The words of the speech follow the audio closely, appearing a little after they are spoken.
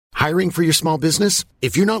Hiring for your small business?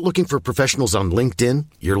 If you're not looking for professionals on LinkedIn,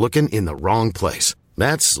 you're looking in the wrong place.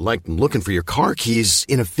 That's like looking for your car keys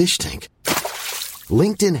in a fish tank.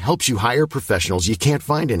 LinkedIn helps you hire professionals you can't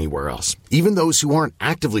find anywhere else, even those who aren't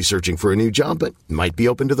actively searching for a new job but might be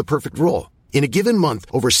open to the perfect role. In a given month,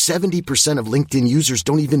 over 70% of LinkedIn users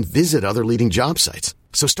don't even visit other leading job sites.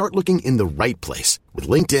 So start looking in the right place. With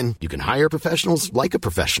LinkedIn, you can hire professionals like a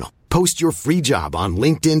professional. Post your free job on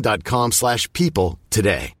linkedin.com/people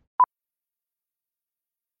today.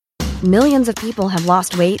 Millions of people have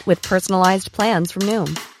lost weight with personalized plans from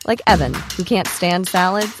Noom. Like Evan, who can't stand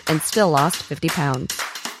salads and still lost 50 pounds.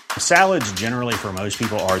 Salads generally for most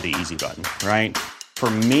people are the easy button, right? For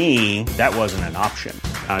me, that wasn't an option.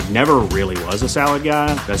 I never really was a salad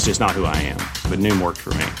guy. That's just not who I am. But Noom worked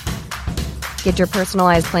for me. Get your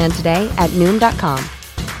personalized plan today at Noom.com.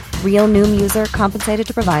 Real Noom user compensated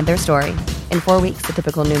to provide their story. In 4 weeks, the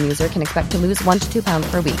typical Noom user can expect to lose 1 to 2 pounds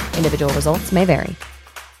per week. Individual results may vary.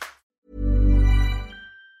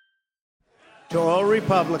 To all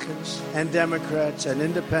Republicans and Democrats and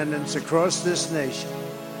independents across this nation,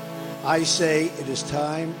 I say it is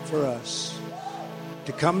time for us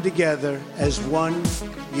to come together as one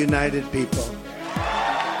united people.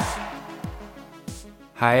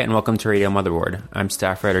 Hi, and welcome to Radio Motherboard. I'm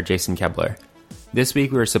staff writer Jason Kebler. This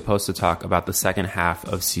week we were supposed to talk about the second half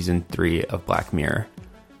of Season 3 of Black Mirror.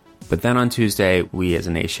 But then on Tuesday, we as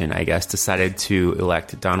a nation, I guess, decided to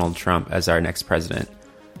elect Donald Trump as our next president.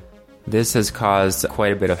 This has caused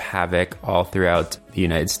quite a bit of havoc all throughout the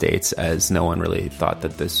United States, as no one really thought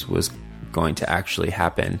that this was going to actually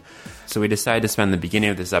happen. So we decided to spend the beginning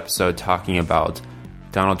of this episode talking about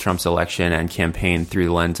Donald Trump's election and campaign through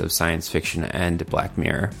the lens of science fiction and Black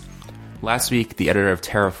Mirror. Last week, the editor of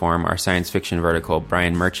Terraform, our science fiction vertical,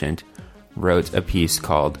 Brian Merchant, wrote a piece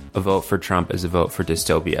called "A Vote for Trump is a Vote for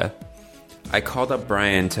Dystopia." I called up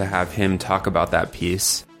Brian to have him talk about that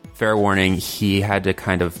piece. Fair warning, he had to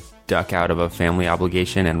kind of duck out of a family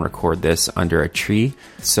obligation and record this under a tree,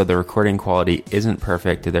 so the recording quality isn't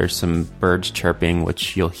perfect. There's some birds chirping,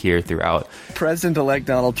 which you'll hear throughout. President-elect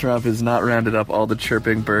Donald Trump has not rounded up all the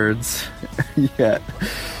chirping birds yet.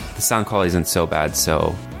 The sound quality isn't so bad,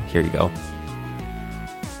 so here you go.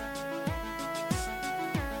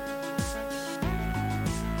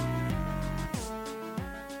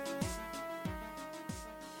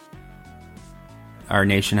 Our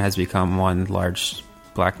nation has become one large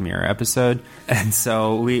Black Mirror episode, and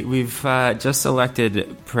so we've just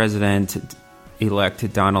elected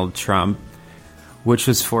President-elect Donald Trump, which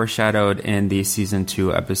was foreshadowed in the Season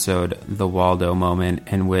 2 episode The Waldo Moment,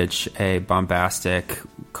 in which a bombastic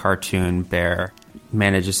cartoon bear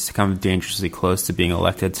manages to come dangerously close to being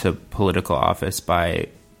elected to political office by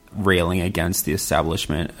railing against the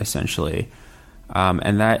establishment, essentially.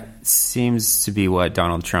 And that seems to be what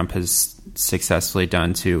Donald Trump has successfully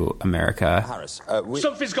done to America. Harris,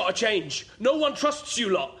 something's got to change. No one trusts you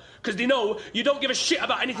lot, because they know you don't give a shit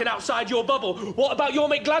about anything outside your bubble. What about your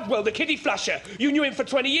mate Gladwell, the kiddie flasher? You knew him for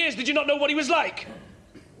 20 years. Did you not know what he was like?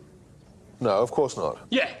 No, of course not.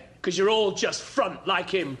 Yeah, because you're all just front like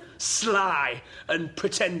him, sly and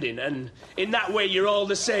pretending, and in that way you're all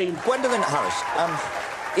the same. Gwendolyn Harris,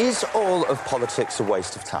 is all of politics a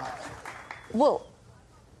waste of time? Well,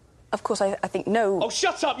 of course, I think no. Oh,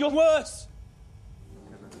 shut up, you're worse!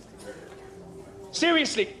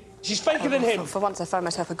 Seriously, she's faker than him. For once I find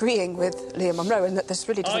myself agreeing with Liam Monroe in that this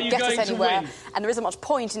really doesn't get us anywhere, and there isn't much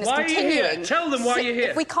point in us continuing. Why are you here? Tell them why you're here.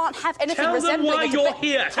 If we can't have anything Tell resembling... them why you're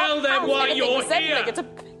here. Tell them why you're here.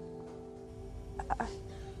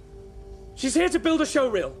 She's here to build a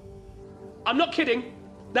showreel. I'm not kidding.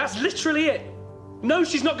 That's literally it. No,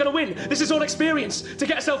 she's not going to win. This is all experience, to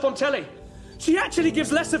get herself on telly. She actually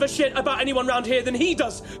gives less of a shit about anyone round here than he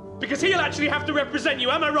does, because he'll actually have to represent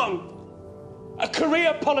you, am I wrong? A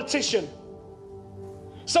career politician.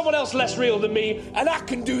 Someone else less real than me, and I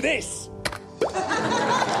can do this. Can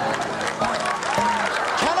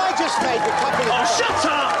I just make a couple of... Oh, shut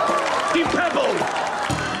up, you pebble!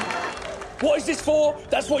 What is this for?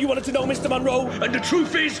 That's what you wanted to know, Mr. Monroe? And the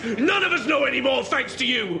truth is, none of us know anymore, thanks to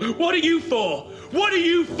you. What are you for? What are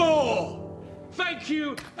you for? Thank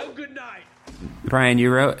you, and good night. Brian,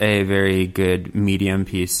 you wrote a very good Medium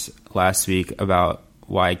piece last week about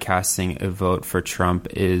why casting a vote for Trump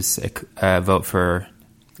is a vote for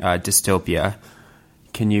dystopia.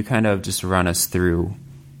 Can you kind of just run us through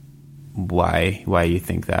why you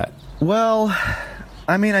think that? Well,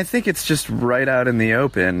 I mean, I think it's just right out in the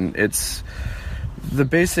open. It's the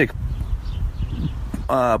basic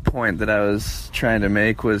point that I was trying to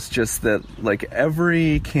make was just that, like,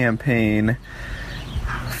 every campaign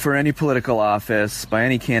for any political office by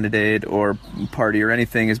any candidate or party or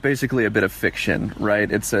anything is basically a bit of fiction,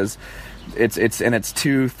 right? It says it's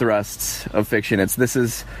two thrusts of fiction. This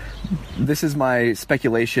is my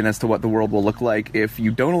speculation as to what the world will look like if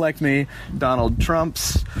you don't elect me. Donald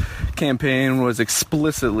Trump's campaign was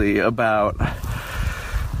explicitly about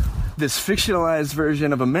this fictionalized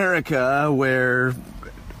version of America where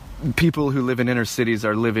people who live in inner cities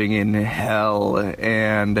are living in hell,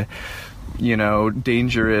 and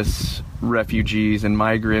dangerous refugees and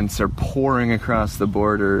migrants are pouring across the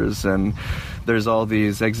borders, and there's all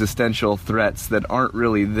these existential threats that aren't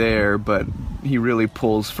really there, but he really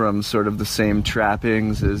pulls from sort of the same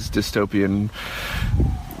trappings as dystopian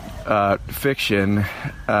fiction,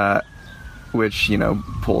 which,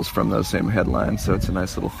 pulls from those same headlines, so it's a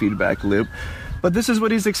nice little feedback loop. But this is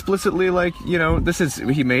what he's explicitly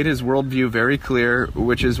he made his worldview very clear,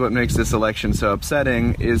 which is what makes this election so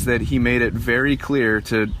upsetting, is that he made it very clear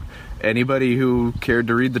to anybody who cared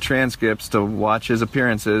to read the transcripts, to watch his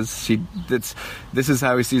appearances. This is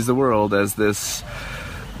how he sees the world, as this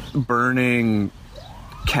burning,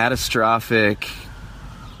 catastrophic,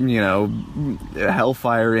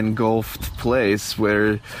 hellfire engulfed place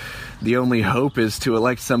where the only hope is to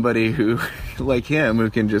elect somebody who, like him, who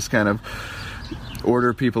can just kind of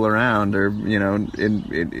order people around or,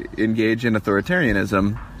 engage in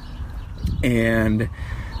authoritarianism. And,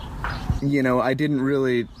 I didn't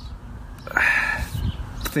really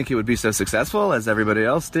think it would be so successful as everybody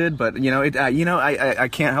else did, but, I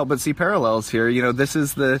can't help but see parallels here. This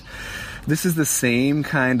is the same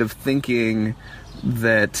kind of thinking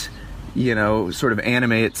that sort of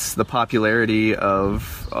animates the popularity of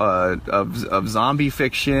zombie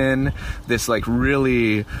fiction. This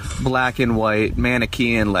really black and white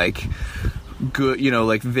Manichaean, good,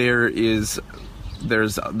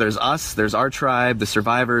 there's us, there's our tribe, the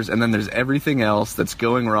survivors, and then there's everything else that's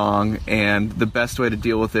going wrong, and the best way to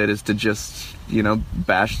deal with it is to just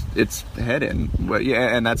bash its head in.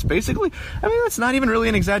 And that's basically, that's not even really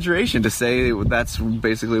an exaggeration to say that's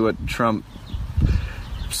basically what Trump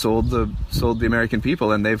sold the American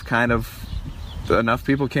people, and they've kind of, enough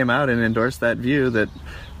people came out and endorsed that view that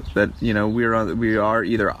we are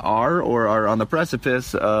either on the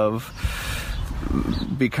precipice of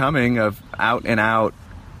becoming a out and out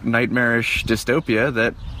nightmarish dystopia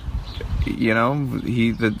that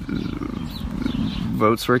the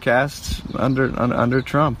votes were cast under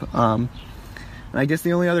Trump. And I guess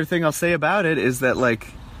the only other thing I'll say about it is that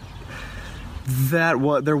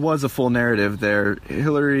there was a full narrative there.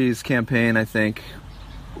 Hillary's campaign, I think,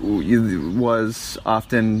 was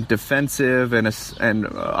often defensive and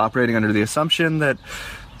operating under the assumption that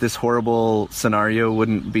this horrible scenario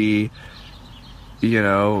wouldn't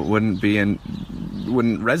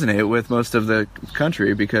resonate with most of the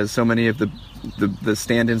country, because so many of the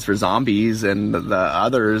stand-ins for zombies and the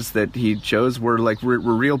others that he chose were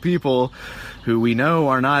real people who we know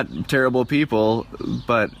are not terrible people,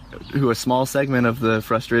 but who a small segment of the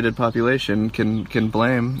frustrated population can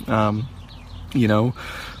blame.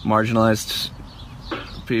 Marginalized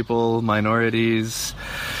people, minorities.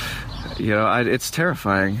 It's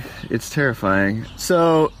terrifying. It's terrifying.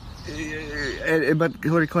 So, but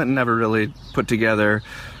Hillary Clinton never really put together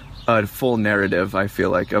a full narrative, I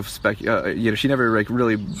feel like, of she never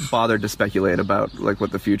really bothered to speculate about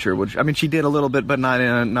what the future would. She did a little bit, but not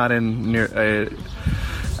in near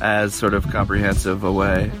as sort of comprehensive a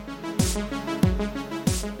way.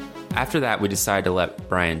 After that, we decided to let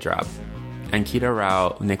Brian drop. Ankita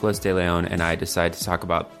Rao, Nicholas De Leon, and I decided to talk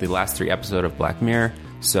about the last 3 episodes of Black Mirror.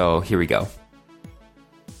 So here we go.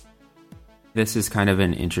 This is kind of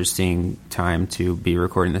an interesting time to be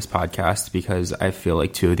recording this podcast, because I feel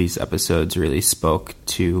like 2 of these episodes really spoke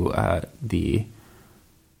to the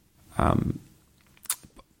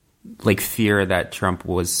fear that Trump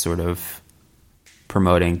was sort of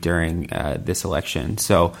promoting during this election.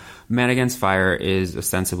 So Man Against Fire is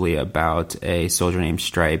ostensibly about a soldier named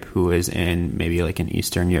Stripe who is in maybe an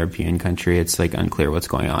Eastern European country. It's unclear what's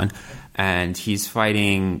going on. And he's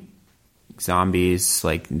fighting zombies,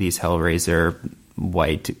 these Hellraiser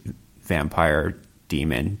white vampire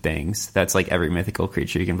demon things. That's every mythical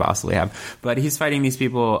creature you can possibly have. But he's fighting these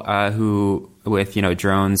people who, with,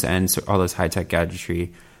 drones and all this high-tech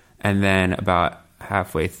gadgetry. And then about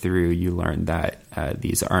halfway through, you learn that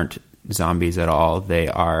these aren't zombies at all. They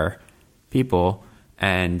are people.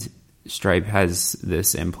 And Stripe has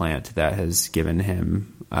this implant that has given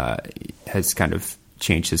him, has kind of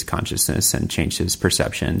changed his consciousness and changed his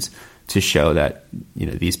perceptions to show that,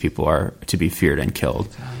 these people are to be feared and killed.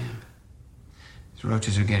 These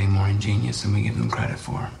roaches are getting more ingenious than we give them credit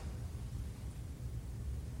for.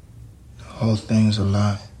 whole thing's a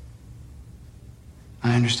lie.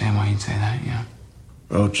 I understand why you'd say that, yeah.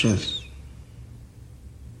 Roaches.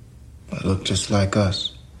 They look just like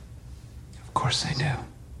us. Of course they do.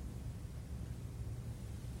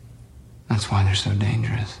 That's why they're so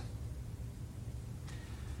dangerous.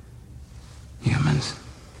 Humans.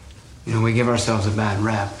 You know, we give ourselves a bad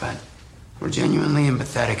rep, but we're genuinely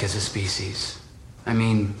empathetic as a species. I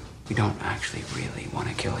mean, we don't actually really want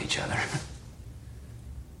to kill each other.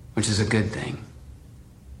 Which is a good thing.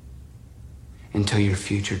 Until your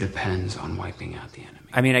future depends on wiping out the enemy.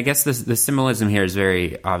 I mean, I guess the symbolism here is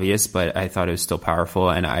very obvious, but I thought it was still powerful,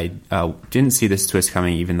 and I didn't see this twist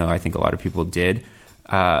coming, even though I think a lot of people did.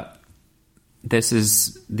 This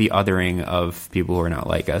is the othering of people who are not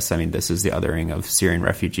like us. I mean, this is the othering of Syrian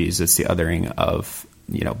refugees. It's the othering of,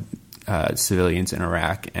 civilians in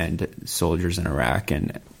Iraq and soldiers in Iraq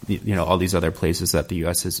and, all these other places that the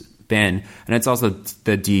U.S. has been. And it's also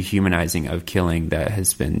the dehumanizing of killing that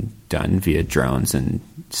has been done via drones and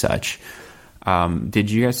such.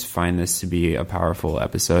 Did you guys find this to be a powerful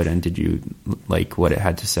episode, and did you like what it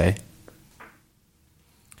had to say?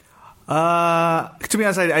 To be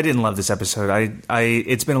honest, I didn't love this episode.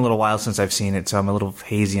 It's been a little while since I've seen it, so I'm a little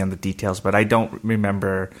hazy on the details, but I don't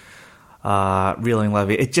remember really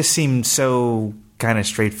loving it. It just seemed so kind of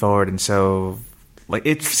straightforward, and so like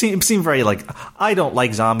it seemed very like, I don't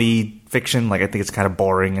like zombie fiction. Like, I think it's kind of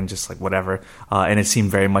boring and just like whatever. And it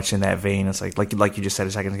seemed very much in that vein. It's like you just said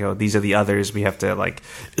a second ago, these are the others. We have to like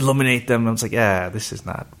eliminate them. And I was like, yeah, this is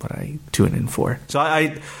not what I tune in for. So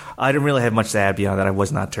I didn't really have much to add beyond that. I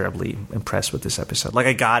was not terribly impressed with this episode. Like,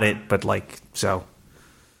 I got it, but like, so.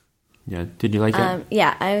 Yeah. Did you like it?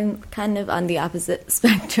 Yeah, I'm kind of on the opposite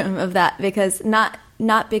spectrum of that, because not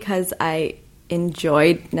because I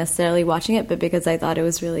enjoyed necessarily watching it, but because I thought it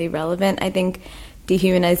was really relevant. I think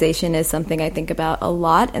dehumanization is something I think about a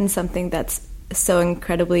lot, and something that's so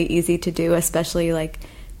incredibly easy to do, especially like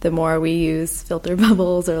the more we use filter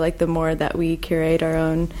bubbles, or like the more that we curate our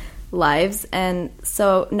own lives. And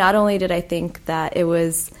so not only did I think that it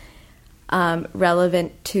was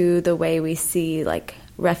relevant to the way we see like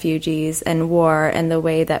refugees and war, and the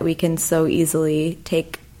way that we can so easily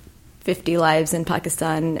take 50 lives in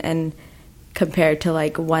Pakistan and compared to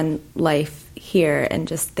like one life here, and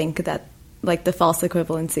just think that like the false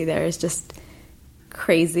equivalency there is just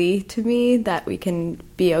crazy to me, that we can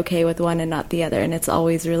be okay with one and not the other, and it's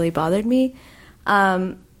always really bothered me.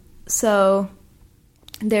 So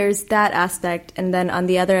there's that aspect, and then on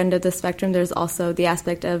the other end of the spectrum, there's also the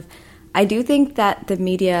aspect of, I do think that the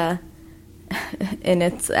media, and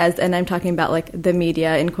I'm talking about like the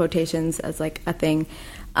media in quotations as like a thing,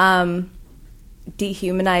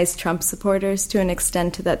 dehumanized Trump supporters to an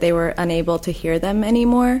extent that they were unable to hear them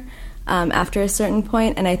anymore after a certain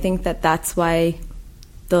point. And I think that that's why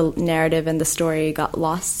the narrative and the story got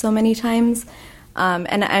lost so many times.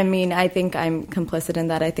 And I mean, I think I'm complicit in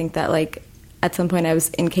that. I think that like at some point I was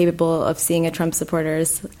incapable of seeing a Trump supporter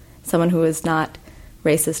as someone who is not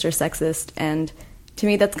racist or sexist. And to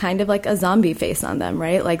me, that's kind of like a zombie face on them,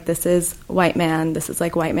 right? Like, this is white man. This is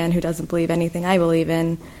like white man who doesn't believe anything I believe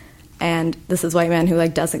in. And this is white man who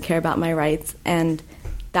like doesn't care about my rights. And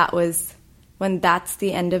that was when that's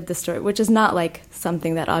the end of the story, which is not like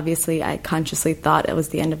something that obviously I consciously thought it was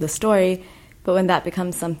the end of the story, but when that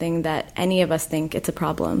becomes something that any of us think it's a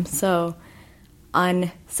problem. So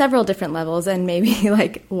on several different levels, and maybe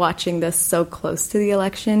like watching this so close to the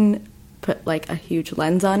election put like a huge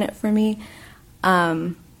lens on it for me.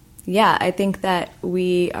 Yeah, I think that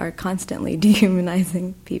we are constantly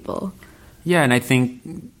dehumanizing people. Yeah, and I think,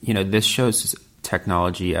 this shows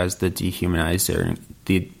technology as the dehumanizer,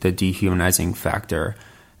 the dehumanizing factor.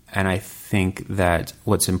 And I think that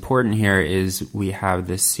what's important here is we have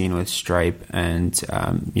this scene with Stripe and,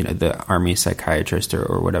 the army psychiatrist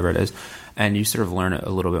or whatever it is. And you sort of learn a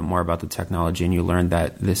little bit more about the technology, and you learn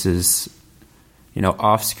that this is,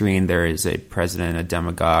 off screen, there is a president, a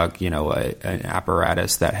demagogue, an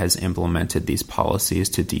apparatus that has implemented these policies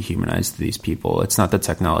to dehumanize these people. It's not the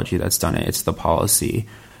technology that's done it, it's the policy.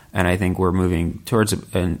 And I think we're moving towards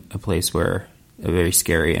a place where, a very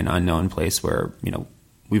scary and unknown place where,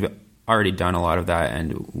 we've already done a lot of that,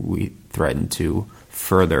 and we threaten to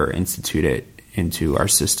further institute it into our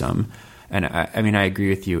system. And I agree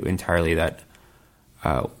with you entirely that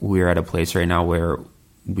we're at a place right now where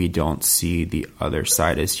we don't see the other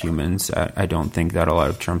side as humans. I don't think that a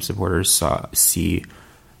lot of Trump supporters see,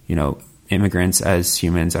 immigrants as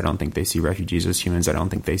humans. I don't think they see refugees as humans. I don't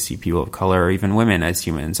think they see people of color or even women as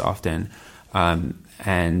humans often.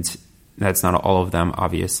 And that's not all of them,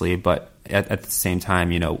 obviously. But at the same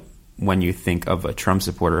time, when you think of a Trump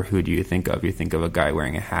supporter, who do you think of? You think of a guy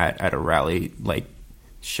wearing a hat at a rally, like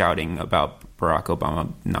shouting about Barack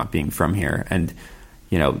Obama not being from here. And,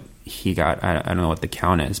 you know, he got, I don't know what the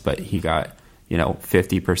count is, but he got, you know,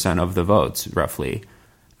 50% of the votes, roughly.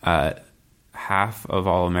 Half of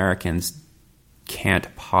all Americans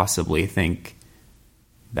can't possibly think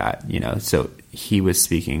that, you know. So he was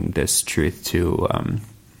speaking this truth to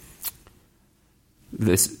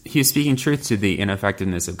he was speaking truth to the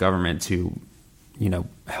ineffectiveness of government to, you know,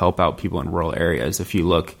 help out people in rural areas. If you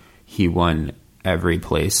look, he won every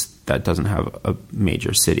place that doesn't have a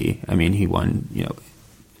major city. I mean, he won, you know,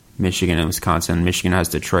 Michigan and Wisconsin. Michigan has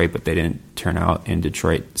Detroit, but they didn't turn out in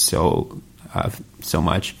Detroit so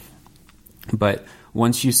much. But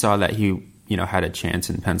once you saw that he, you know, had a chance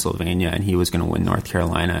in Pennsylvania and he was going to win North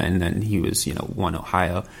Carolina, and then he was, you know, won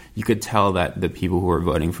Ohio, you could tell that the people who are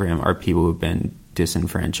voting for him are people who've been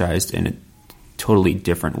disenfranchised in a totally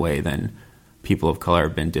different way than people of color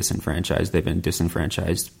have been disenfranchised. They've been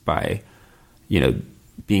disenfranchised by, you know,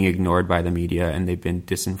 being ignored by the media, and they've been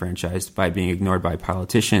disenfranchised by being ignored by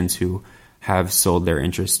politicians who have sold their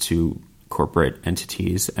interests to corporate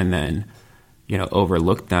entities and then, you know,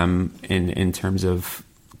 overlooked them in terms of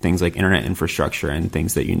things like internet infrastructure and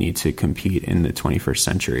things that you need to compete in the 21st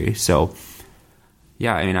century. So,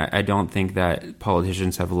 yeah, I mean, I don't think that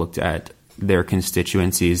politicians have looked at their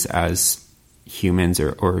constituencies as humans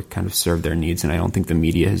or kind of serve their needs, and I don't think the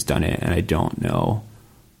media has done it, and I don't know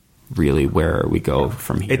really where we go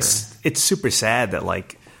from here. It's super sad that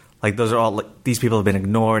like those are all, like, these people have been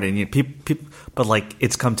ignored, and people, but like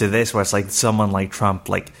it's come to this where it's like someone like Trump,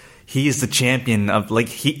 like he is the champion of, like,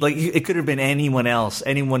 it could have been anyone else,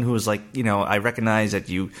 anyone who was like, you know, I recognize that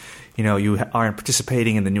you aren't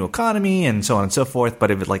participating in the new economy and so on and so forth,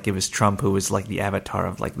 but if it was Trump who was like the avatar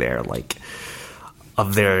of like their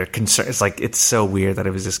concern. It's like, it's so weird that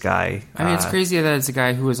it was this guy. I mean, it's crazy that it's a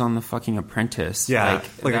guy who was on The Fucking Apprentice. Yeah,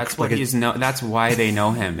 that's why they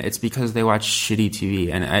know him. It's because they watch shitty TV,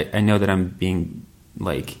 and I know that I'm being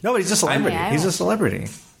like, no, he's a celebrity. He's a celebrity.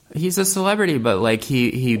 He's a celebrity, but like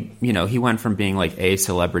he you know, he went from being like a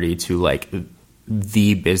celebrity to like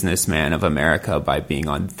the businessman of America by being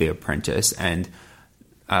on The Apprentice. And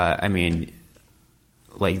I mean,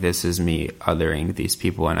 like, this is me othering these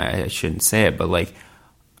people, and I shouldn't say it, but like,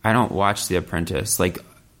 I don't watch The Apprentice. Like,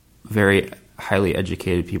 very highly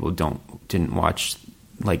educated people didn't watch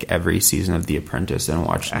like every season of The Apprentice and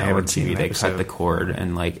watch network TV. They cut the cord,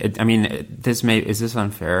 and like, is this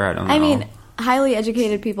unfair? I don't know. I mean, highly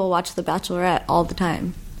educated people watch The Bachelorette all the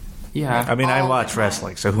time. Yeah, I mean, I watch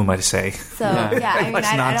wrestling, so who am I to say? So yeah, I mean, watch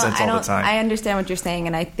nonsense all the time. I understand what you're saying,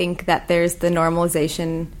 and I think that there's the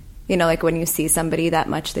normalization. You know, like when you see somebody that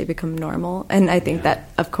much, they become normal, and I think that,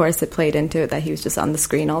 of course, it played into it that he was just on the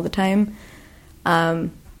screen all the time.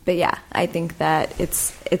 But yeah, I think that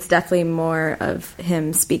it's definitely more of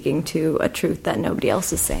him speaking to a truth that nobody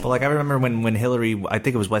else is saying. Well, like I remember when Hillary, I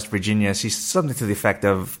think it was West Virginia, she said something to the effect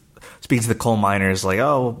of, speaking to the coal miners, like,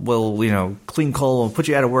 oh, well, you know, clean coal will put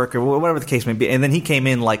you out of work, or whatever the case may be. And then he came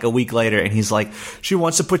in like a week later, and he's like, she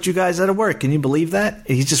wants to put you guys out of work. Can you believe that? And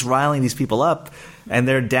he's just riling these people up, and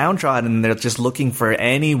they're downtrodden, and they're just looking for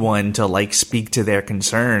anyone to like speak to their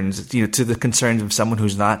concerns, you know, to the concerns of someone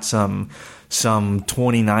who's not some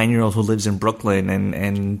 29-year-old who lives in Brooklyn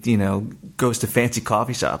and you know, goes to fancy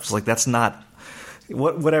coffee shops. Like, that's not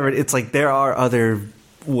whatever. It's like, there are other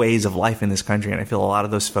ways of life in this country, and I feel a lot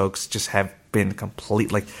of those folks just have been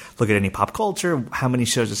complete. Like, look at any pop culture, how many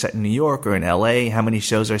shows are set in New York or in LA, how many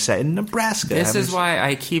shows are set in Nebraska. This is why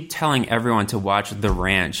I keep telling everyone to watch The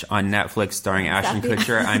Ranch on Netflix starring Ashton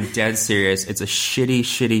Kutcher. I'm dead serious. It's a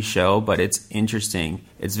shitty show, but it's interesting.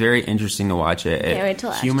 It's very interesting to watch it. It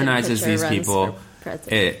humanizes these people.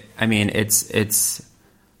 It's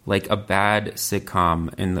like a bad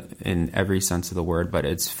sitcom in every sense of the word, but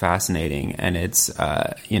it's fascinating, and it's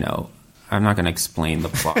you know, I'm not going to explain the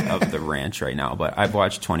plot of The Ranch right now, but I've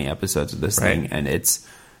watched 20 episodes of this thing, and it's,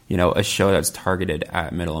 you know, a show that's targeted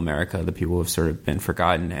at Middle America, the people who have sort of been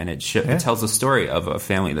forgotten, and it tells the story of a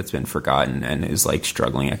family that's been forgotten and is like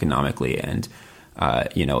struggling economically, and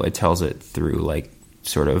you know, it tells it through like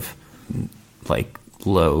sort of like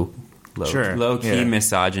low key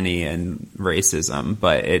misogyny and racism,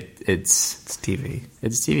 but it's TV.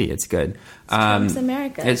 It's TV. It's good. It's Trump's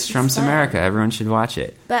America. It's Trump's America. Everyone should watch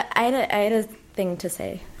it. But I had a thing to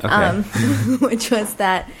say, okay. Which was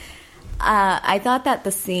that I thought that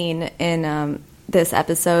the scene in this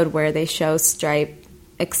episode where they show Stripe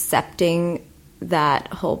accepting that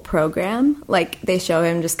whole program, like they show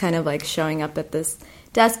him just kind of like showing up at this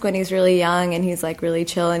desk when he's really young, and he's like really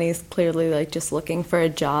chill, and he's clearly like just looking for a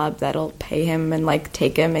job that'll pay him and like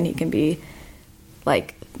take him, and he can be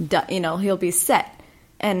like, you know, he'll be set,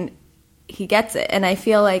 and he gets it. And I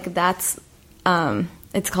feel like that's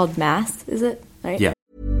it's called Mass, is it? Right? Yeah.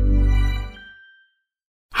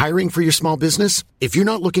 Hiring for your small business? If you're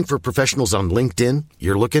not looking for professionals on LinkedIn,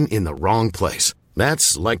 you're looking in the wrong place.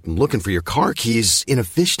 That's like looking for your car keys in a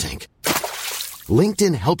fish tank.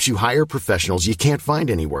 LinkedIn helps you hire professionals you can't find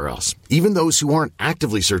anywhere else, even those who aren't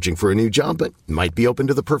actively searching for a new job but might be open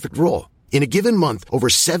to the perfect role. In a given month, over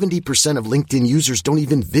 70% of LinkedIn users don't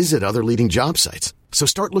even visit other leading job sites. So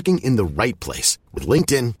start looking in the right place. With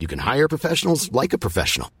LinkedIn, you can hire professionals like a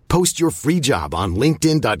professional. Post your free job on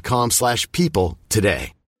linkedin.com/people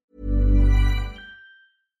today.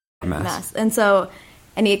 Mass.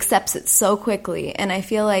 And he accepts it so quickly. And I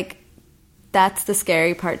feel like that's the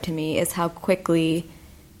scary part to me, is how quickly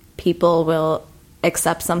people will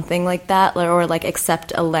accept something like that, or like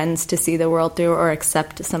accept a lens to see the world through, or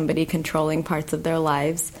accept somebody controlling parts of their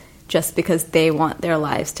lives just because they want their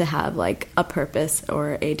lives to have like a purpose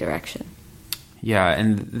or a direction. Yeah,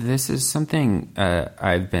 and this is something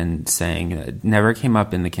I've been saying. It never came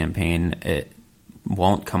up in the campaign. It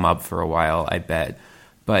won't come up for a while, I bet.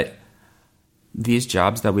 But these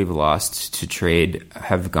jobs that we've lost to trade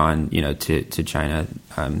have gone, you know, to China.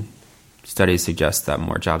 Studies suggest that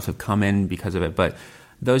more jobs have come in because of it. But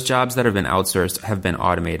those jobs that have been outsourced have been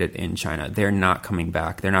automated in China. They're not coming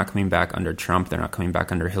back. They're not coming back under Trump. They're not coming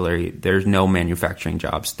back under Hillary. There's no manufacturing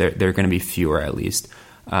jobs. They're going to be fewer, at least.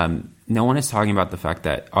 No one is talking about the fact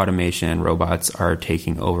that automation and robots are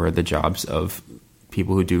taking over the jobs of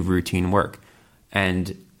people who do routine work.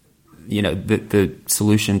 And, you know, the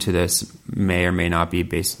solution to this may or may not be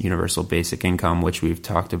universal basic income, which we've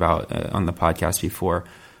talked about on the podcast before.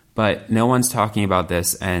 But no one's talking about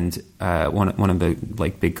this, and one of the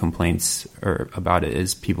like big complaints about it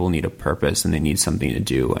is people need a purpose and they need something to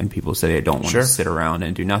do, and people say they don't want to sit around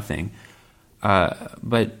and do nothing.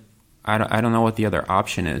 But I don't know what the other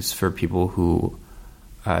option is for people who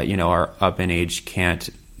are up in age, can't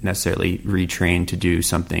necessarily retrain to do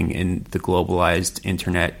something in the globalized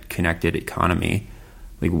internet connected economy.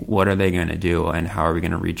 Like, what are they going to do, and how are we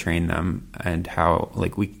going to retrain them? And how,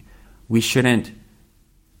 like, we shouldn't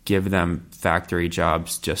give them factory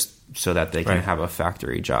jobs just so that they can have a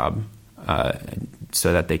factory job,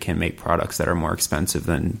 so that they can make products that are more expensive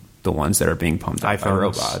than the ones that are being pumped out by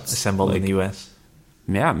robots assembled in the U.S.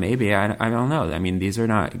 Yeah, maybe. I don't know. I mean, these are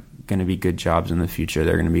not going to be good jobs in the future.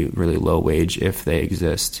 They're going to be really low wage if they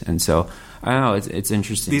exist. And so I don't know. It's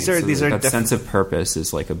interesting. These are that sense of purpose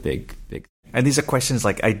is like a big. And these are questions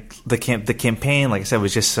like the campaign, like I said,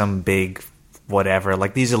 was just some big whatever.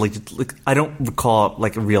 Like, these are like I don't recall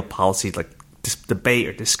like a real policy like debate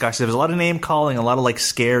or discussion. There was a lot of name calling, a lot of like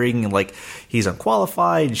scaring, and like he's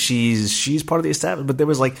unqualified, she's part of the establishment, but there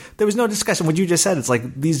was no discussion. What you just said, it's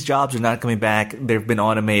like these jobs are not coming back. They've been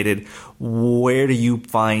automated. Where do you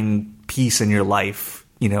find peace in your life?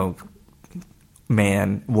 You know,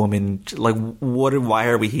 man, woman, like why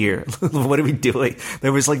are we here? What are we doing?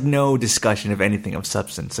 There was like no discussion of anything of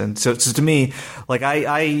substance. And so to me, like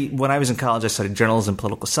I when I was in college, I studied journalism and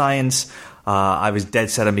political science. I was dead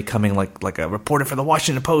set on becoming like a reporter for the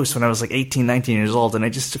Washington Post when I was like 18, 19 years old. And I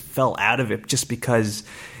just fell out of it just because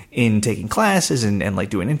in taking classes and like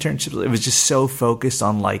doing internships, it was just so focused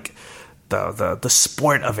on like the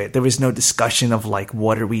sport of it. There was no discussion of like,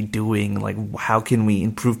 what are we doing? Like, how can we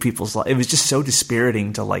improve people's lives? It was just so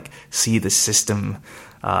dispiriting to like see the system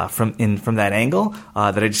from that angle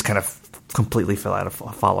that I just kind of completely fell out of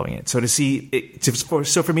following it. So to see it,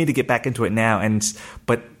 so for me to get back into it now,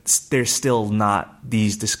 but there's still not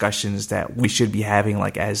these discussions that we should be having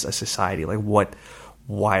like as a society. Like what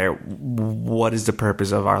is the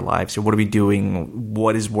purpose of our lives? What are we doing?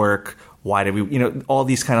 What is work? Why do we, all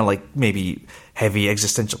these kind of like maybe heavy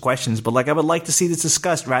existential questions, but like I would like to see this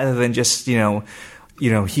discussed rather than just,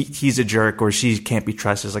 he's a jerk or she can't be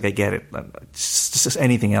trusted. It's like, I get it. Just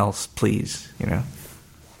anything else, please,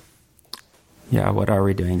 Yeah, what are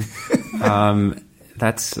we doing?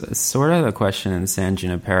 That's sort of the question in San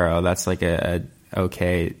Junipero. That's like I'll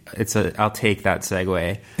take that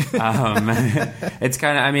segue. It's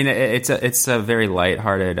kind of, I mean, it's a very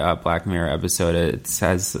lighthearted Black Mirror episode. It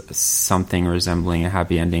has something resembling a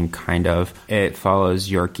happy ending, kind of. It follows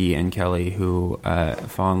Yorkie and Kelly, who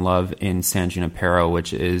fall in love in San Junipero,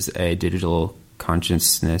 which is a digital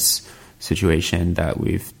consciousness situation that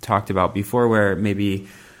we've talked about before, where maybe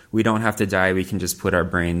we don't have to die. We can just put our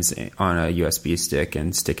brains on a USB stick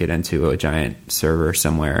and stick it into a giant server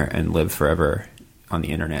somewhere and live forever on the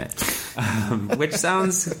internet, which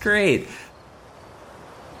sounds great.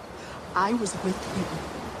 I was with him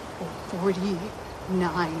for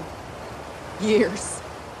 49 years.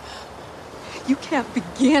 You can't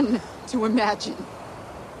begin to imagine.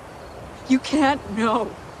 You can't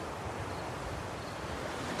know.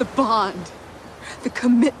 The bond, the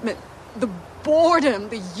commitment, the boredom,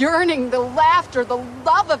 the yearning, the laughter, the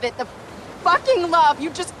love of it, the fucking love. You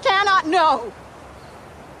just cannot know.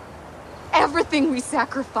 Everything we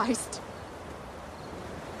sacrificed.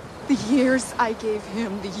 The years I gave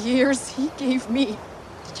him, the years he gave me.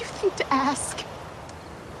 Did you think to ask?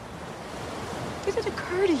 Did it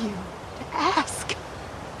occur to you to ask?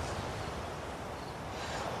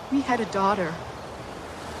 We had a daughter.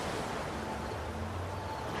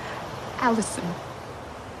 Allison.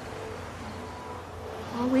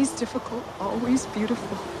 Always difficult, always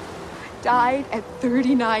beautiful. Died at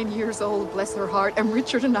 39 years old, bless her heart. And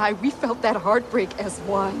Richard and I, we felt that heartbreak as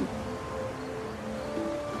one.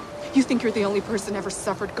 You think you're the only person ever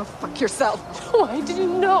suffered? Go fuck yourself. Oh, I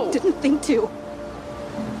didn't know. Didn't think to.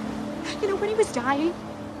 You know, when he was dying,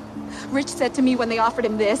 Rich said to me when they offered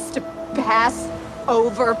him this, to pass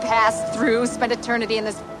through, spend eternity in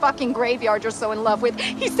this fucking graveyard you're so in love with,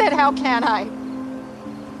 he said, how can I?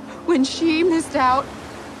 When she missed out,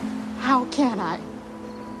 how can I?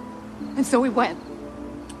 And so we went.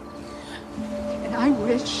 And I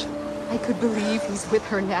wish I could believe he's with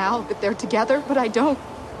her now, that they're together, but I don't.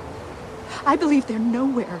 I believe they're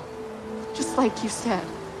nowhere. Just like you said,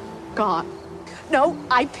 gone. No,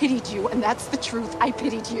 I pitied you, and that's the truth. I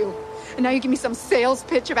pitied you. And now you give me some sales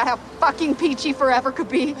pitch about how fucking peachy forever could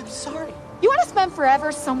be. I'm sorry. You want to spend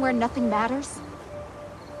forever somewhere nothing matters?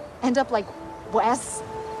 End up like Wes?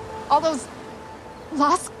 All those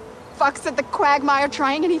lost fucks at the quagmire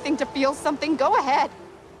trying anything to feel something? Go ahead.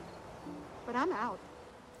 But I'm out.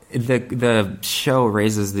 The show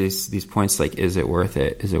raises these points like, is it worth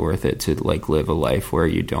it? Is it worth it to like live a life where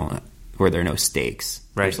there are no stakes?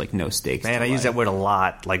 Right. There's like no stakes. Man, I use that word a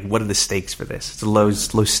lot. Like, what are the stakes for this? It's low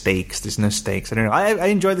stakes. There's no stakes. I don't know. I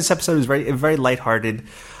enjoyed this episode. It was very lighthearted.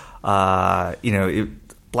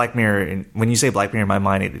 Black Mirror. And when you say Black Mirror in my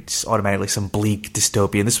mind, it's automatically some bleak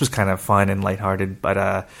dystopia. And this was kind of fun and lighthearted.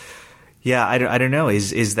 But yeah, I don't know.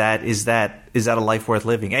 Is that a life worth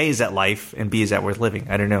living? A, is that life? And B, is that worth living?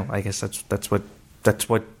 I don't know. I guess that's what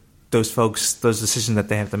those folks, those decisions that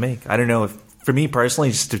they have to make. I don't know if, for me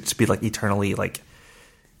personally, just to be like eternally like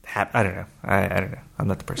happy. I don't know. I don't know. I'm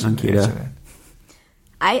not the person to answer that.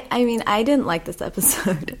 I mean, I didn't like this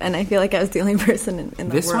episode, and I feel like I was the only person in the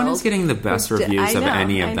world. This one is getting the best reviews of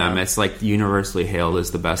any of them. It's like universally hailed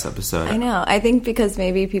as the best episode. I know. I think because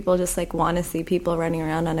maybe people just like want to see people running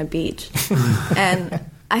around on a beach, and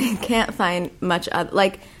I can't find much other.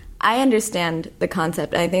 Like, I understand the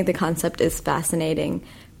concept. I think the concept is fascinating,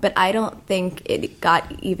 but I don't think it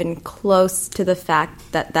got even close to the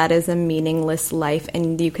fact that that is a meaningless life,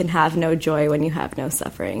 and you can have no joy when you have no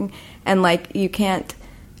suffering, and like you can't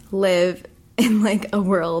live in like a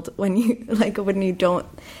world when you don't,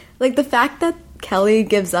 like, the fact that Kelly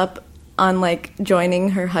gives up on like joining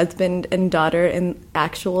her husband and daughter in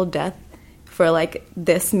actual death for like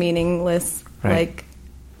this meaningless like,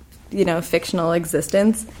 you know, fictional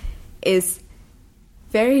existence is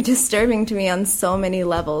very disturbing to me on so many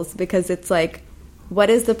levels, because it's like, what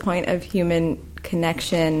is the point of human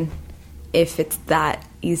connection if it's that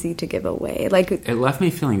easy to give away? Like, it left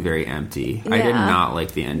me feeling very empty. Yeah. I did not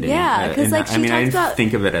like the ending. Yeah, because like, I didn't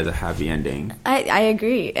think of it as a happy ending. I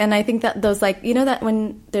agree, and I think that those, like, you know, that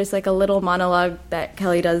when there's like a little monologue that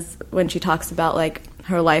Kelly does when she talks about like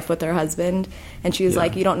her life with her husband, and she's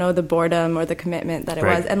like, you don't know the boredom or the commitment that it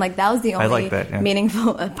was, and like that was the only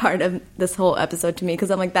meaningful part of this whole episode to me,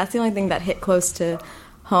 because I'm like, that's the only thing that hit close to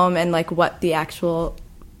home, and like what the actual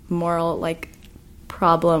moral like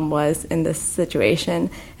problem was in this situation.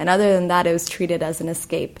 And other than that, it was treated as an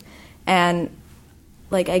escape. And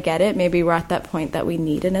like, I get it, maybe we're at that point that we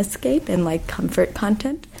need an escape and like comfort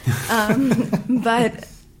content, but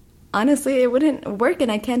honestly it wouldn't work,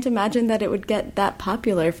 and I can't imagine that it would get that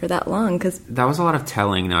popular for that long, because that was a lot of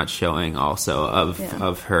telling, not showing, also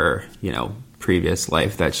of her, you know, previous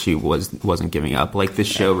life, that she wasn't giving up. Like, the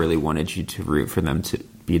show really wanted you to root for them to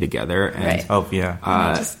be together, and and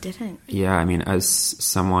I just didn't. Yeah, I mean, as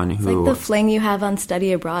someone who, it's like the fling you have on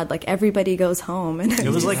Study Abroad, like everybody goes home, and it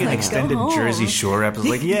was like an extended Jersey Shore episode.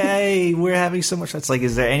 Like, yay, we're having so much. It's like,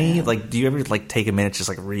 is there any like, do you ever like take a minute just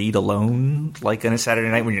like read alone, like on a Saturday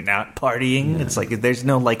night when you're not partying? It's like, there's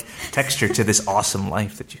no like texture to this awesome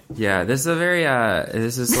life that you. Yeah, this is a very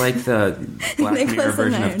this is like the Black Mirror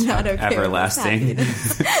version of Everlasting. I mean,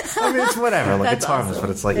 it's whatever. Like, it's harmless,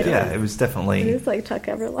 but it's like, it was definitely. It's like Chuck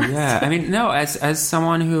Everlasting. ever lost. Yeah, I mean, no, as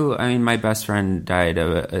someone who, I mean, my best friend died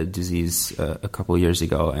of a disease a couple years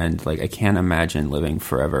ago, and like I can't imagine living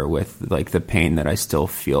forever with like the pain that I still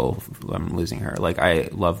feel from losing her. Like I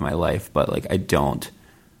love my life, but like I don't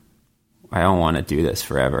want to do this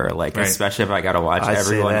forever. Like especially if I got to watch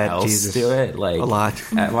everyone else do it. Like a lot.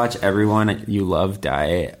 Watch everyone you love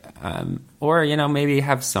die. Or, you know, maybe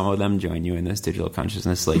have some of them join you in this digital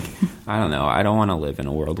consciousness. Like, I don't know. I don't want to live in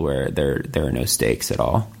a world where there are no stakes at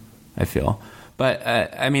all, I feel. But,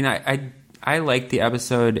 I mean, I liked the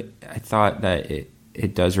episode. I thought that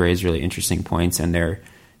it does raise really interesting points. And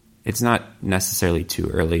it's not necessarily too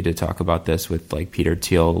early to talk about this with, like, Peter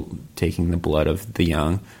Thiel taking the blood of the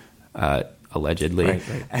young, allegedly. Right.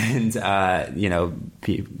 And, you know,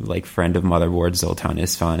 like friend of Motherboard, Zoltan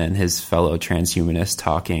Isfan, and his fellow transhumanist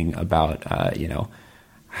talking about, you know,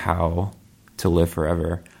 how to live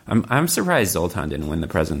forever. I'm surprised Zoltan didn't win the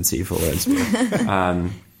presidency for what it's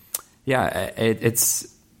worth. Yeah,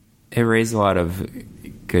 it raised a lot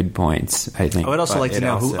of good points, I think. I would also like to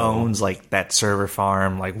know who owns, like, that server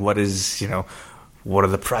farm, like, what is, you know... What are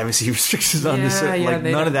the privacy restrictions on this? Like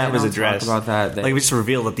none of that was addressed. Talk about that. Like we just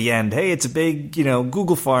revealed at the end, hey, it's a big, you know,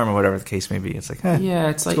 Google farm or whatever the case may be. It's like,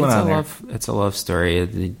 yeah, it's like it's a love story.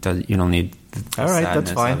 You don't need. All right,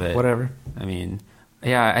 that's fine. Whatever. I mean,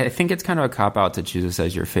 yeah, I think it's kind of a cop out to choose this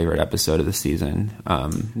as your favorite episode of the season.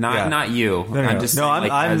 Not you. No. I'm just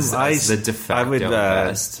as the de facto I would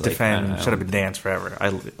best. defend Shut Up and Dance forever.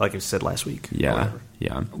 Like I said last week. Yeah.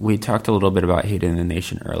 Yeah, we talked a little bit about Hate in the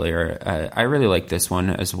Nation earlier. I really like this one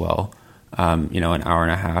as well. You know, an hour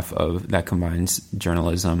and a half that combines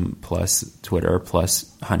journalism plus Twitter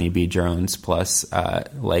plus honeybee drones plus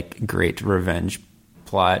like great revenge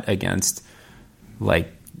plot against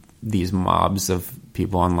like these mobs of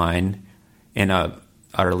people online in a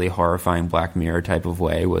utterly horrifying Black Mirror type of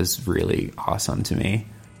way was really awesome to me.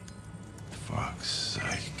 Fuck's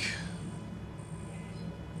sake.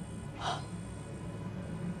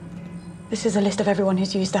 This is a list of everyone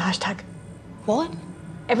who's used the hashtag. What?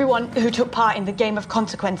 Everyone who took part in the game of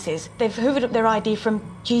consequences. They've hoovered up their ID from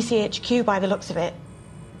GCHQ by the looks of it.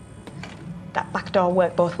 That backdoor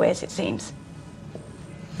worked both ways, it seems.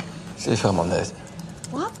 See if I'm on there.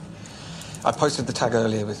 What? I posted the tag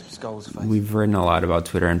earlier with Skull's face. We've written a lot about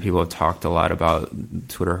Twitter, and people have talked a lot about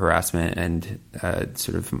Twitter harassment and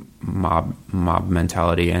sort of mob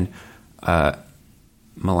mentality. And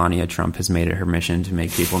Melania Trump has made it her mission to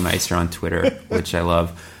make people nicer on Twitter, which I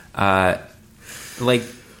love. Like,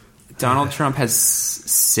 Donald Trump has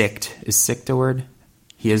sicked. Is sicked a word?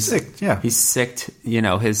 He is sicked, yeah. He's sicked, you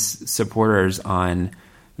know, his supporters on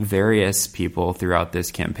various people throughout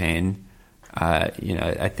this campaign. You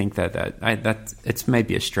know, I think that it's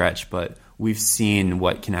maybe a stretch, but we've seen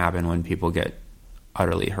what can happen when people get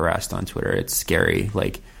utterly harassed on Twitter. It's scary.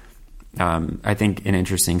 Like, I think an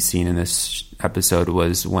interesting scene in this episode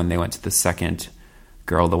was when they went to the second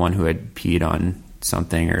girl, the one who had peed on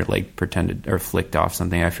something or like pretended or flicked off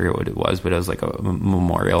something. I forget what it was, but it was like a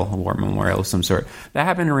war memorial of some sort. That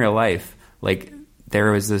happened in real life. Like,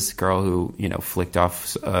 there was this girl who, you know, flicked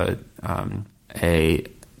off a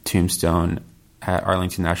tombstone at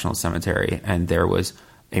Arlington National Cemetery, and there was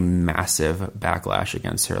a massive backlash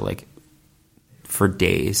against her, like, for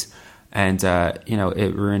days. And, you know,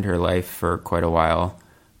 it ruined her life for quite a while.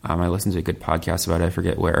 I listened to a good podcast about it, I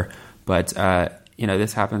forget where. But, you know,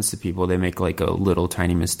 this happens to people. They make, like, a little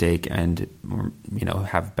tiny mistake and, you know,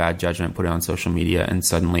 have bad judgment, put it on social media, and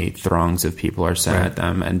suddenly throngs of people are sent at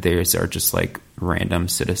them, and they are just, like, random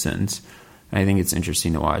citizens. And I think it's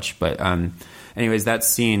interesting to watch. But anyways, that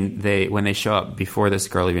scene, when they show up, before this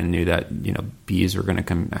girl even knew that, you know, bees were going to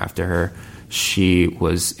come after her, she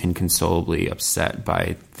was inconsolably upset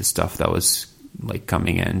by the stuff that was, like,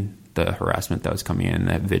 coming in, the harassment that was coming in,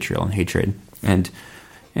 that vitriol and hatred. And,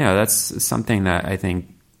 you know, that's something that I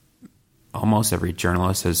think almost every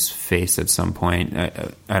journalist has faced at some point.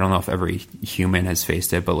 I don't know if every human has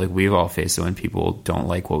faced it, but, like, we've all faced it when people don't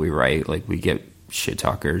like what we write. Like, we get shit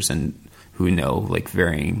talkers and who know, like,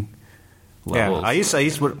 varying levels. Yeah, I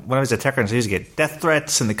used when I was a tech writer, I used to get death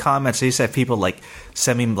threats in the comments. I used to have people, like,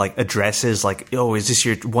 send me, like, addresses, like, oh, is this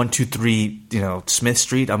your 123, you know, Smith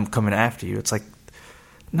Street? I'm coming after you. It's like,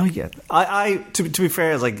 no, yeah. To be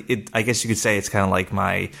fair, it's like, I guess you could say it's kind of like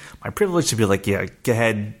my privilege to be like, yeah, go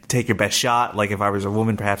ahead, take your best shot. Like, if I was a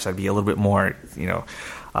woman, perhaps I'd be a little bit more, you know,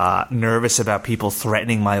 nervous about people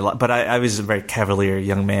threatening my life. But I was a very cavalier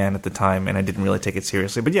young man at the time, and I didn't really take it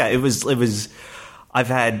seriously. But yeah, it was I've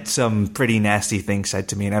had some pretty nasty things said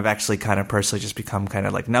to me, and I've actually kind of personally just become kind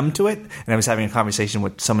of like numb to it. And I was having a conversation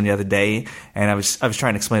with someone the other day, and I was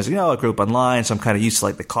trying to explain, I grew up online, so I'm kind of used to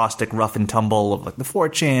like the caustic rough and tumble of like the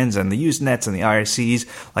 4chans and the Usenets and the IRCs.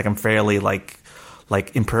 Like I'm fairly like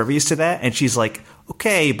impervious to that. And she's like,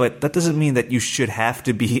 okay, but that doesn't mean that you should have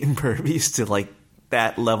to be impervious to like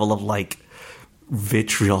that level of like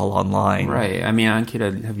vitriol online. Right. I mean,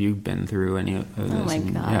 Ankita, have you been through any of this? Oh my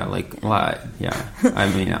God. Yeah, like what? Yeah. I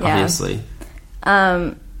mean, obviously.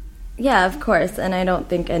 Yeah, of course. And I don't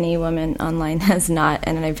think any woman online has not.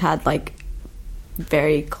 And I've had like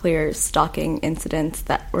very clear stalking incidents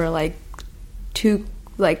that were like too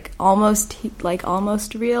almost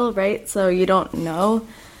real, right? So you don't know.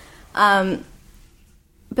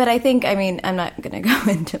 But I think, I mean, I'm not going to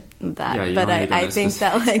go into that. Yeah, but I think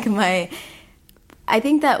that like I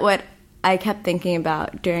think that what I kept thinking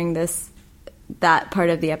about during that part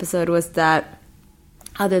of the episode was that,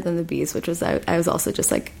 other than the bees, which was I was also just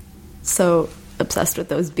like so obsessed with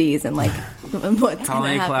those bees and like what's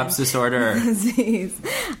colony collapse disorder.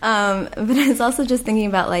 But I was also just thinking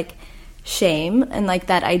about like shame and like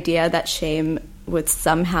that idea that shame would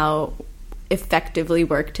somehow effectively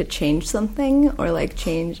work to change something or like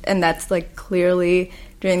change, and that's like clearly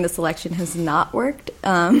during this election has not worked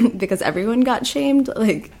because everyone got shamed,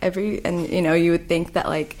 and you would think that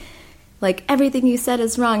like everything you said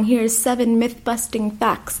is wrong. Here's 7 myth-busting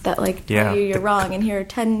facts that tell you you're wrong, and here are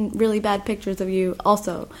 10 really bad pictures of you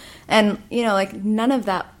also. And none of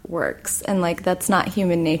that works, and that's not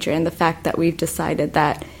human nature. And the fact that we've decided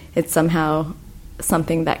that it's somehow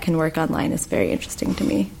something that can work online is very interesting to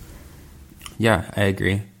me. Yeah, I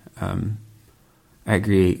agree. I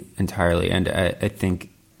agree entirely, and I think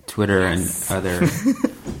Twitter and other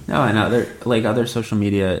other social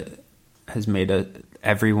media has made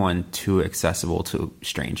everyone too accessible to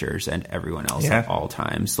strangers and everyone else at all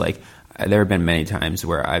times. Like there have been many times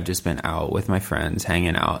where I've just been out with my friends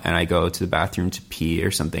hanging out, and I go to the bathroom to pee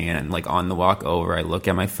or something, and like on the walk over, I look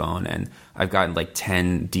at my phone, and I've gotten like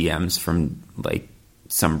 10 DMs from like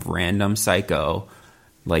some random psycho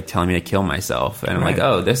like telling me to kill myself, and I'm like,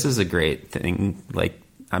 oh, this is a great thing. Like,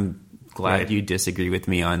 I'm glad you disagree with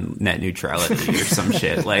me on net neutrality or some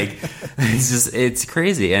shit. Like, it's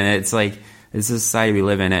crazy, and it's like it's a society we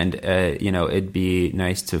live in, and it'd be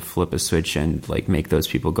nice to flip a switch and like make those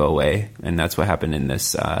people go away, and that's what happened in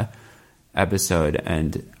this episode.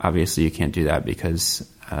 And obviously, you can't do that because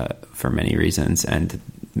for many reasons, and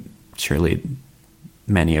surely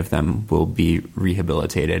many of them will be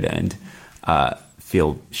rehabilitated and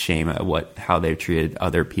feel shame at how they've treated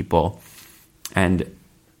other people. And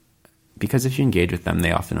because if you engage with them,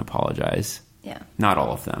 they often apologize. Yeah. Not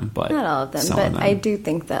all of them, but not all of them. Some but of them. I do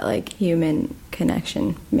think that like human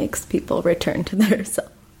connection makes people return to their self.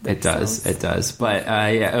 It does. But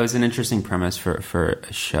it was an interesting premise for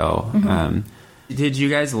a show. Mm-hmm. Did you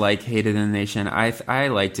guys like Hated in the Nation? I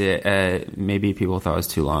liked it. Maybe people thought it was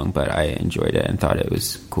too long, but I enjoyed it and thought it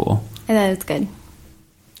was cool. I thought it was good.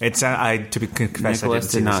 Nicholas I didn't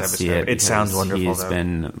did not see it. It sounds wonderful. He's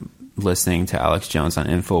been listening to Alex Jones on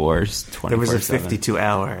InfoWars 24/7. There was a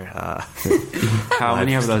 52-hour. How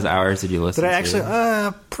many of those hours did you listen to? Did I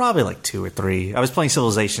actually? Probably like 2 or 3. I was playing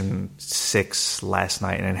Civilization 6 last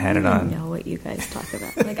night and had it on. I don't know what you guys talk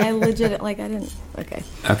about. Like I legit, I didn't. Okay.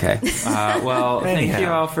 Okay. Well, thank you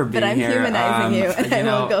all for being here. But I'm humanizing you, and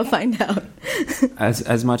I will go find out.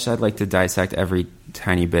 As much as I'd like to dissect every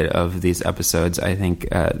tiny bit of these episodes, I think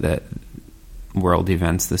that world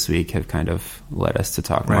events this week have kind of led us to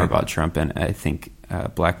talk more about Trump, and I think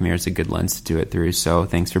Black Mirror is a good lens to do it through. So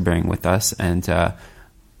thanks for bearing with us, and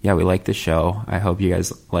we like the show. I hope you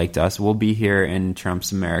guys liked us. We'll be here in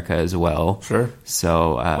Trump's America as well. Sure.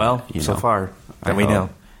 So so far that we know.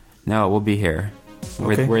 No, we'll be here.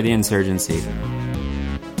 Okay. We're the insurgency.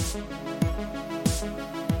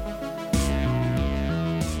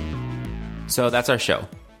 So that's our show.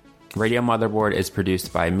 Radio Motherboard is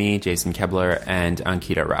produced by me, Jason Kebler, and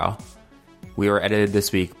Ankita Rao. We were edited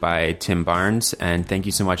this week by Tim Barnes, and thank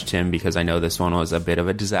you so much, Tim, because I know this one was a bit of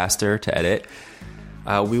a disaster to edit.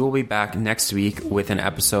 We will be back next week with an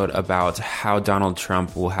episode about how Donald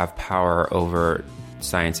Trump will have power over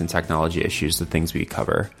science and technology issues, the things we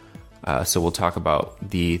cover. So we'll talk about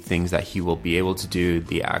the things that he will be able to do,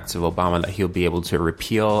 the acts of Obama that he'll be able to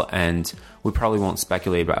repeal, and we probably won't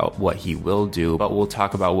speculate about what he will do, but we'll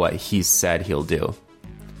talk about what he said he'll do. All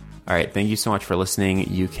right, thank you so much for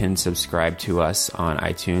listening. You can subscribe to us on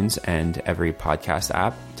iTunes and every podcast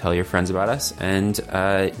app. Tell your friends about us, and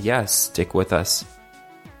stick with us.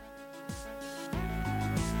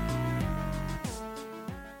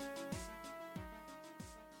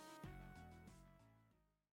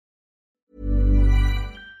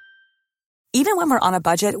 Even when we're on a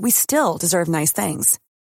budget, we still deserve nice things.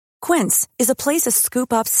 Quince is a place to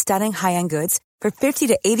scoop up stunning high-end goods for 50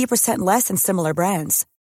 to 80% less than similar brands.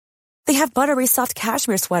 They have buttery soft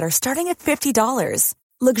cashmere sweaters starting at $50,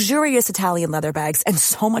 luxurious Italian leather bags, and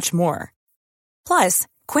so much more. Plus,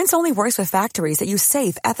 Quince only works with factories that use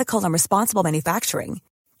safe, ethical, and responsible manufacturing.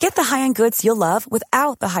 Get the high-end goods you'll love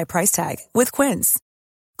without the high price tag with Quince.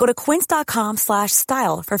 Go to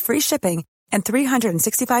quince.com/style for free shipping and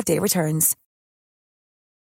 365-day returns.